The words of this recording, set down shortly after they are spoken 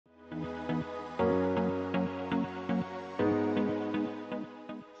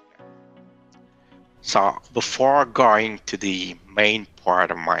So before going to the main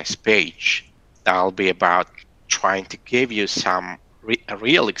part of my speech, that'll be about trying to give you some a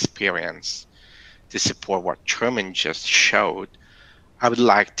real experience to support what Truman just showed. I would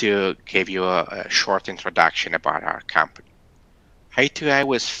like to give you a short introduction about our company. A2a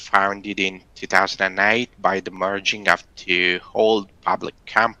was founded in 2008 by the merging of two old public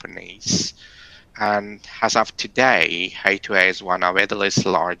companies, and as of today, A2a is one of Italy's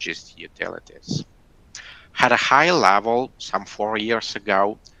largest utilities. At a high level, some 4 years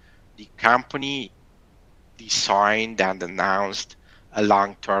ago, the company designed and announced a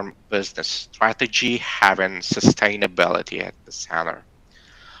long-term business strategy having sustainability at the center,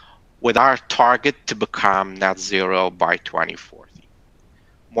 with our target to become net zero by 2040.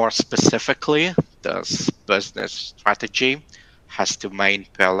 More specifically, this business strategy has two main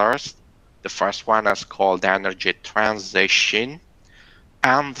pillars. The first one is called energy transition,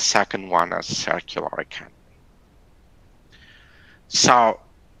 and the second one is circular economy. So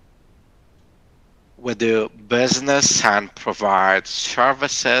we do business and provide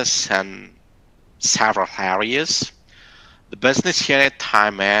services in several areas. The business unit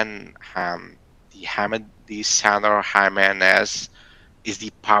I'm in, the center I'm in is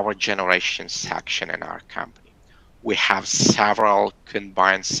the power generation section in our company. We have several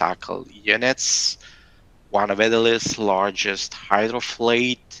combined cycle units, one of Italy's largest hydro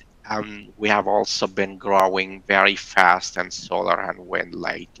fleet, and we have also been growing very fast in solar and wind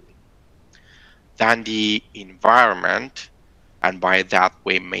lately. Then the environment, and by that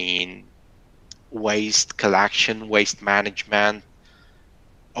we mean waste collection, waste management,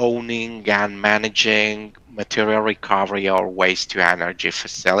 owning and managing material recovery or waste to energy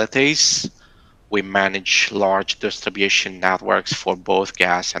facilities. We manage large distribution networks for both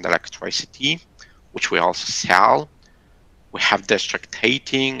gas and electricity, which we also sell. We have district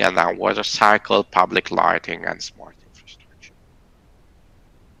heating and then water cycle, public lighting, and smart infrastructure.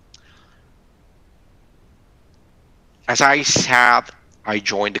 As I said, I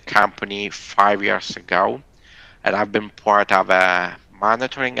joined the company 5 years ago, and I've been part of a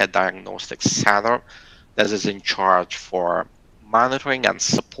monitoring and diagnostic center that is in charge for monitoring and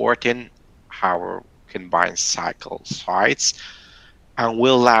supporting our combined cycle sites, and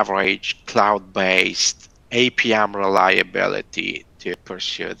will leverage cloud-based APM reliability to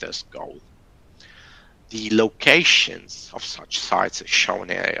pursue this goal. The locations of such sites are shown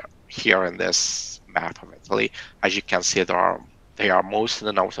here in this map of Italy. As you can see, they are most in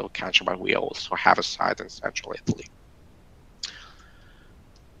the north of the country, but we also have a site in central Italy.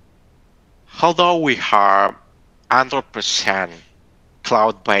 Although we are 100%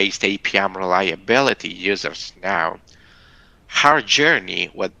 cloud-based APM reliability users now, our journey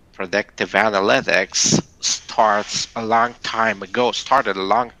with predictive analytics started a long time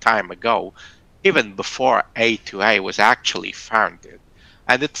ago, even before A2a was actually founded.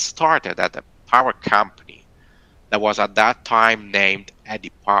 And it started at a power company that was at that time named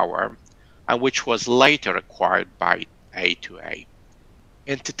Eddy Power, and which was later acquired by A2a.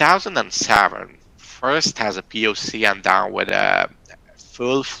 In 2007, first as a POC and then with a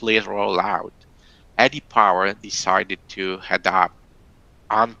full fleet rollout, Eddy Power decided to adopt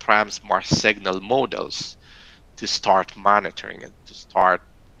on-prem SmartSignal models to start monitoring and to start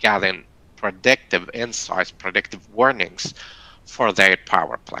getting predictive insights, predictive warnings for their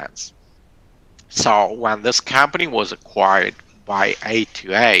power plants. So when this company was acquired by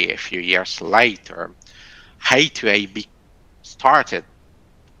A2a a few years later, A2a started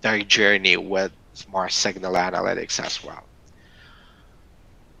their journey with SmartSignal analytics as well.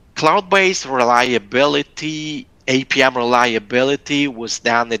 Cloud-based reliability, APM reliability, was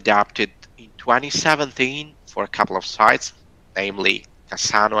then adopted in 2017 for a couple of sites, namely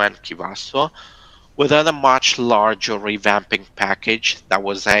Cassano and Chivasso, within a much larger revamping package that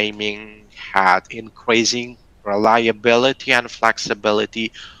was aiming at increasing reliability and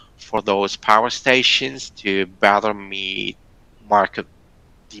flexibility for those power stations to better meet market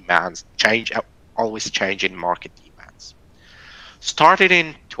demands, always changing market demands. Started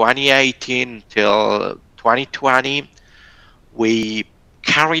in 2018 till 2020, we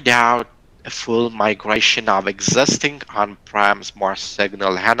carried out a full migration of existing on-prem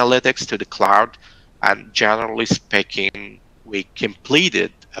SmartSignal analytics to the cloud, and generally speaking, we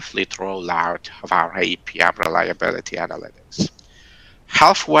completed a fleet rollout of our APM reliability analytics.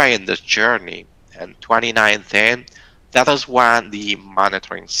 Halfway in this journey, in 2019, that is when the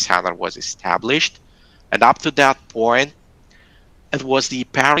monitoring center was established, and up to that point, it was the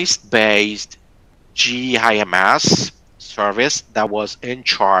Paris-based GE service that was in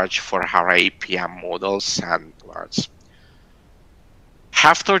charge for our APM models and alerts.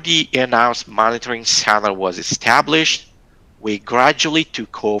 After the in-house monitoring center was established, we gradually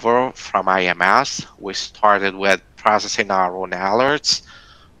took over from IMS. We started with processing our own alerts.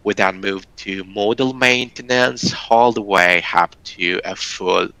 We then moved to model maintenance all the way up to a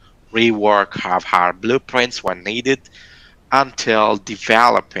full rework of our blueprints when needed, until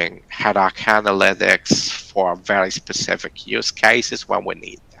developing ad hoc analytics for very specific use cases when we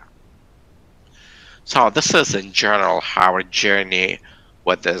need them. So this is in general our journey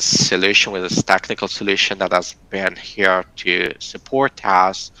with this solution, with this technical solution that has been here to support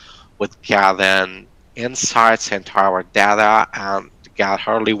us with gathering insights into our data and to get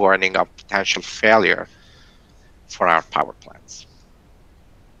early warning of potential failure for our power plants.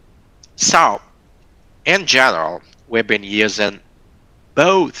 So in general, we've been using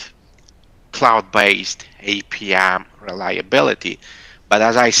both cloud-based APM reliability, but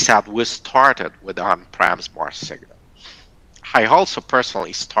as I said, we started with on-prem SmartSignal. I also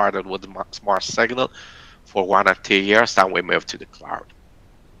personally started with SmartSignal for 1 or 2 years, then we moved to the cloud.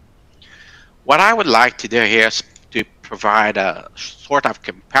 What I would like to do here is to provide a sort of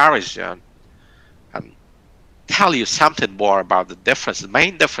comparison and tell you something more about the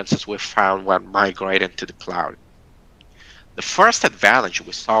main differences we found when migrating to the cloud. The first advantage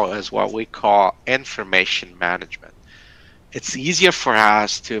we saw is what we call information management. It's easier for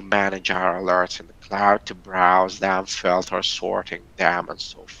us to manage our alerts in the cloud, to browse them, filter, sorting them, and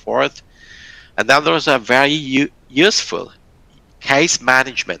so forth. And then there's a very useful case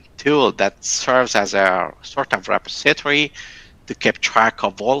management tool that serves as a sort of repository to keep track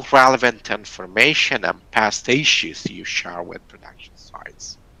of all relevant information and past issues you share with production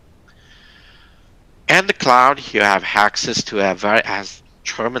sites. In the cloud, you have access to a very, as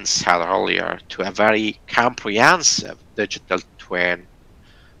Truman said earlier, to a very comprehensive digital twin,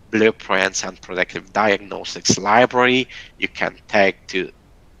 blueprints, and predictive diagnostics library you can take to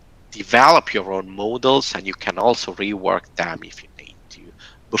develop your own models, and you can also rework them if you need to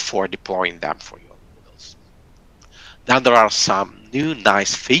before deploying them for your models. Then there are some new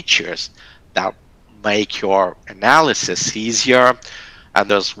nice features that make your analysis easier,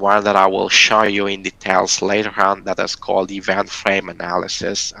 and there's one that I will show you in details later on that is called event frame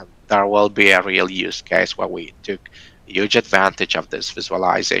analysis, and there will be a real use case where we took huge advantage of this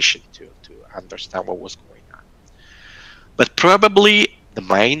visualization tool to understand what was going on. But probably the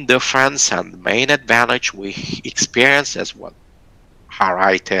main difference and the main advantage we experience is what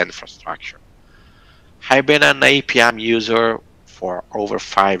our IT infrastructure. I've been an APM user for over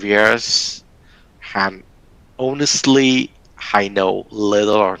 5 years, and honestly, I know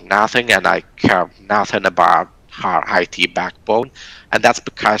little or nothing, and I care nothing about our IT backbone, and that's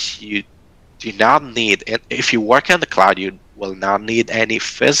because you do not need, if you work in the cloud, you will not need any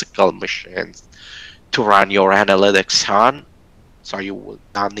physical machines to run your analytics on. So you will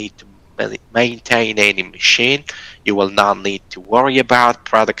not need to maintain any machine. You will not need to worry about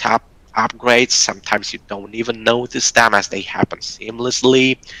product upgrades. Sometimes you don't even notice them as they happen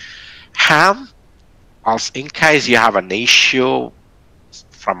seamlessly. Also, in case you have an issue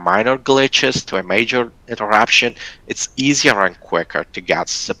from minor glitches to a major interruption, it's easier and quicker to get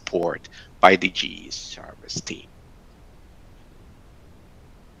support by the GE service team.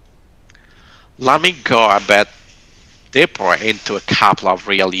 Let me go a bit deeper into a couple of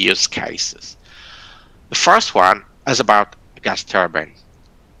real use cases. The first one is about a gas turbine.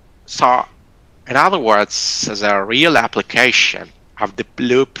 So, in other words, is a real application of the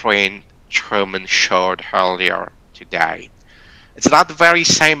blueprint Truman showed earlier today. It's not the very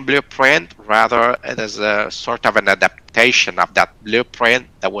same blueprint, rather it is a sort of an adaptation of that blueprint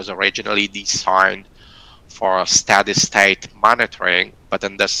that was originally designed for steady state monitoring, but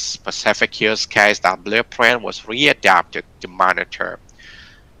in this specific use case, that blueprint was readapted to monitor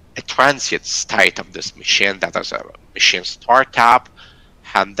a transient state of this machine, that is a machine startup,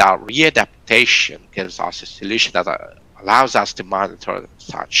 and that readaptation gives us a solution that allows us to monitor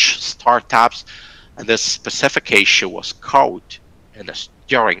such startups, and this specific issue was caught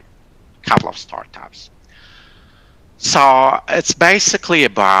during a couple of startups. So it's basically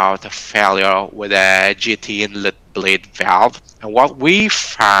about a failure with a GT inlet bleed valve, and what we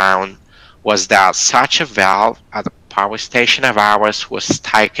found was that such a valve at a power station of ours was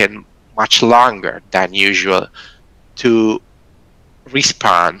taking much longer than usual to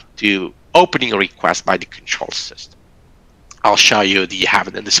respond to opening requests by the control system. I'll show you the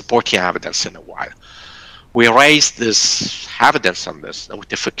evidence, the supporting evidence in a while. We raised this evidence on this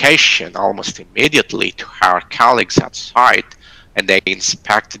notification almost immediately to our colleagues at site, and they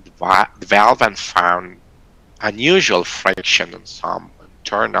inspected the valve and found unusual friction in some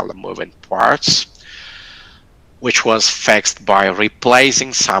internal moving parts. which was fixed by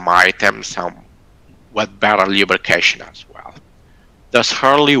replacing some items with better lubrication as well. Thus,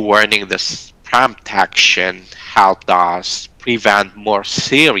 early warning this prompt action helped us prevent more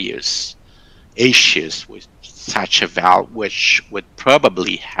serious issues with such a valve, which would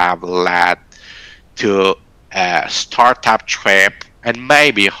probably have led to a startup trip and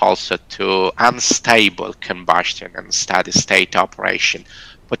maybe also to unstable combustion and steady state operation,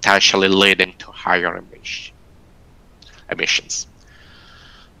 potentially leading to higher emissions.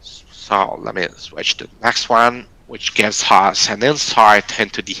 So let me switch to the next one, which gives us an insight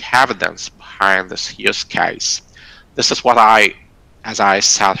into the evidence behind this use case. This is what as I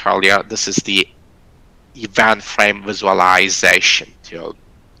said earlier, this is the event frame visualization tool.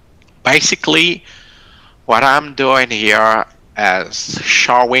 Basically, what I'm doing here is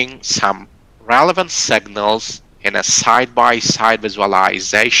showing some relevant signals in a side-by-side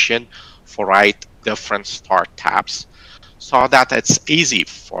visualization for 8 different start tabs, so that it's easy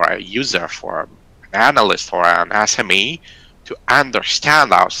for a user, for an analyst or an SME to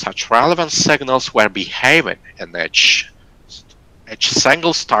understand how such relevant signals were behaving in each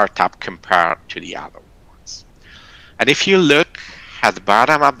single startup compared to the other ones. And if you look at the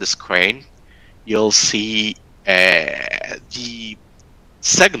bottom of the screen, you'll see the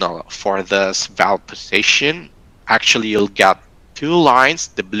signal for this valve position. Actually, you'll get 2 lines.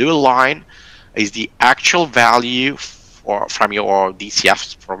 The blue line is the actual value from your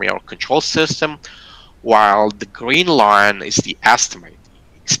DCFs, from your control system, while the green line is the estimate,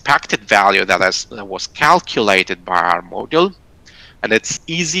 the expected value that was calculated by our model. And it's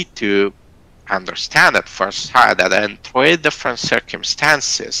easy to understand at first sight that in 3 different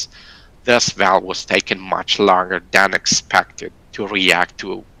circumstances, this valve was taking much longer than expected to react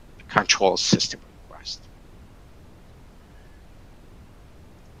to a control system request.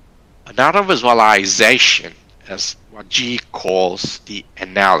 Another visualization is what GE calls the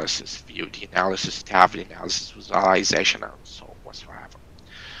analysis view, the analysis tab, the analysis visualization, and so whatsoever.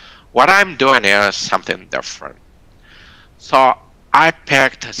 What I'm doing here is something different. So I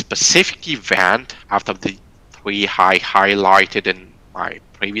picked a specific event out of the 3 I highlighted in my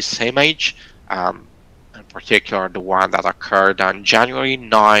previous image, in particular the one that occurred on January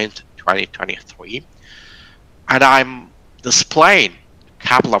 9th, 2023. And I'm displaying a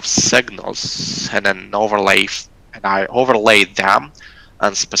couple of signals and an overlay, and I overlaid them.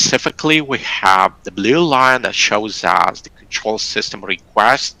 And specifically, we have the blue line that shows us the control system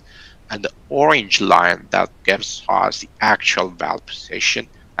request, and the orange line that gives us the actual valve position.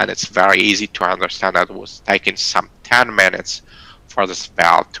 And it's very easy to understand that it was taking some 10 minutes for this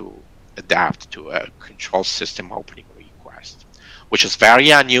valve to adapt to a control system opening request, which is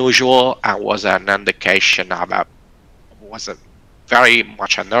very unusual and was an indication of was very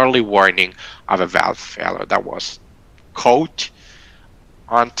much an early warning of a valve failure that was caught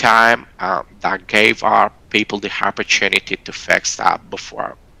on time, that gave our people the opportunity to fix that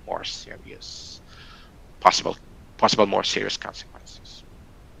before more serious, possible more serious consequences.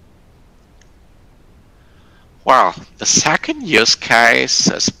 Well, the second use case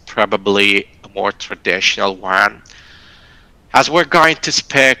is probably a more traditional one, as we're going to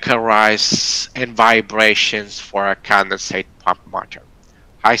speak a rise in vibrations for a condensate pump motor.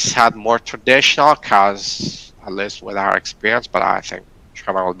 I said more traditional because, at least with our experience, but I think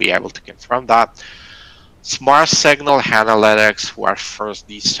Trevor will be able to confirm that. SmartSignal analytics were first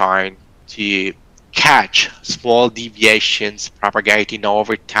designed to catch small deviations propagating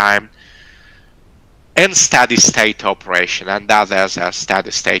over time in steady state operation, and that is a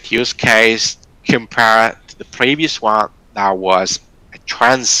steady state use case compared to the previous one that was a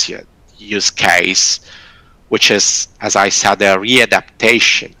transient use case, which is, as I said, a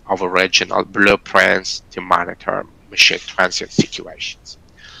readaptation of original blueprints to monitor machine transient situations.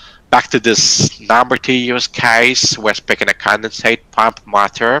 Back to this number 2 use case, we're speaking a condensate pump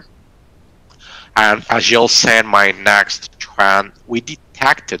motor. And as you'll see in my next trend, we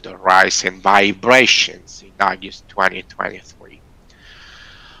detected a rise in vibrations in August 2023.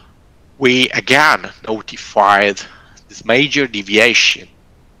 We again notified this major deviation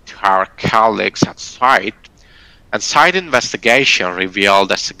to our colleagues at site, and site investigation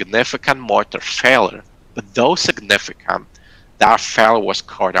revealed a significant motor failure, but though significant, that failure was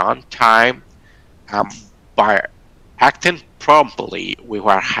caught on time. By acting promptly, we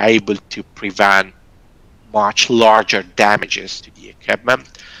were able to prevent much larger damages to the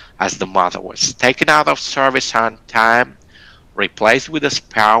equipment, as the motor was taken out of service on time, replaced with a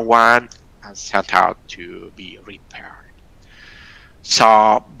spare one, and sent out to be repaired.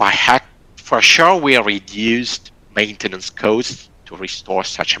 So for sure we reduced maintenance costs to restore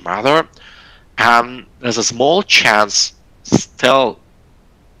such a motor, And there's a small chance, still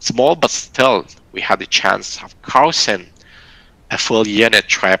small, but still, we had the chance of causing a full unit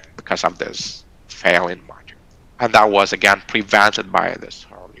trip because of this failing motor. And that was again prevented by this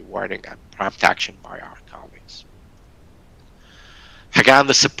early warning and prompt action by our colleagues. Again,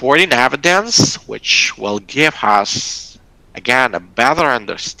 the supporting evidence, which will give us, again, a better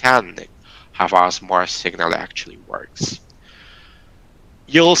understanding of how SmartSignal actually works.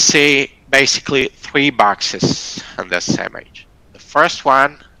 You'll see basically 3 boxes in this image. The first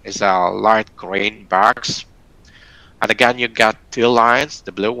one is a light green box. And again, you got 2 lines,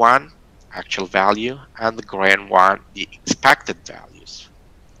 the blue one, actual value, and the green one, the expected values,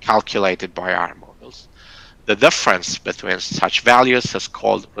 calculated by our models. The difference between such values is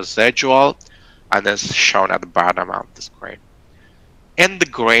called residual and is shown at the bottom of the screen. In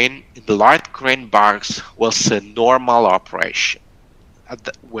the light green box, we'll see normal operation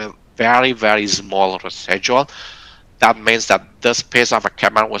with very, very small residual. That means that this piece of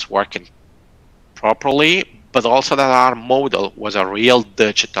equipment was working properly, but also that our model was a real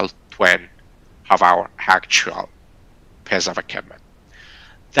digital twin of our actual piece of equipment.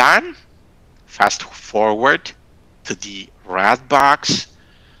 Then, fast forward to the red box,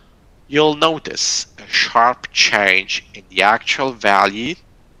 you'll notice a sharp change in the actual value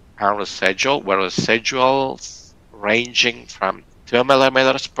and residual, where residuals ranging from 2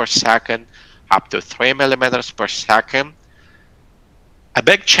 millimeters per second up to 3 millimeters per second. A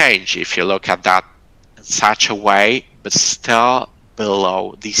big change if you look at that in such a way, but still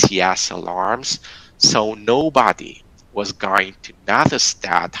below DCS alarms, so nobody was going to notice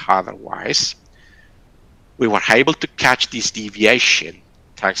that otherwise. We were able to catch this deviation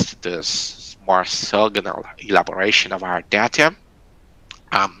thanks to this SmartSignal elaboration of our data.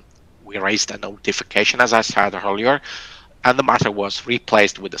 We raised a notification, as I said earlier, and the motor was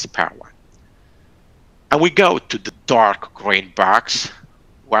replaced with a spare one. And we go to the dark green box,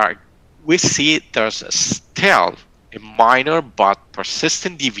 where we see there's still a minor but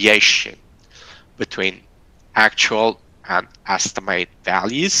persistent deviation between actual and estimate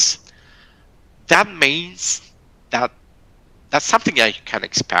values. That means that that's something that you can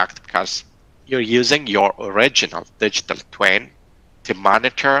expect because you're using your original digital twin to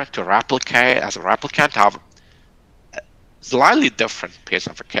monitor, to replicate as a replicant of a slightly different piece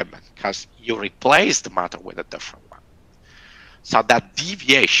of equipment because you replace the motor with a different one. So that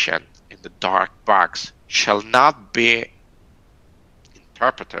deviation in the dark box shall not be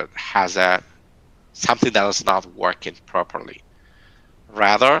interpreted as something that is not working properly.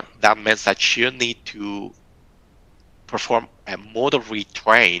 Rather, that means that you need to perform a model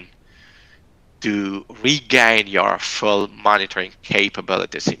retrain to regain your full monitoring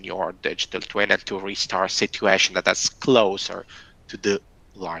capabilities in your digital twin and to restart a situation that is closer to the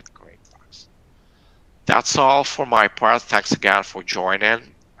light green box. That's all for my part. Thanks again for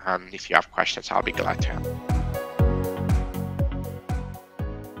joining. And if you have questions, I'll be glad to help.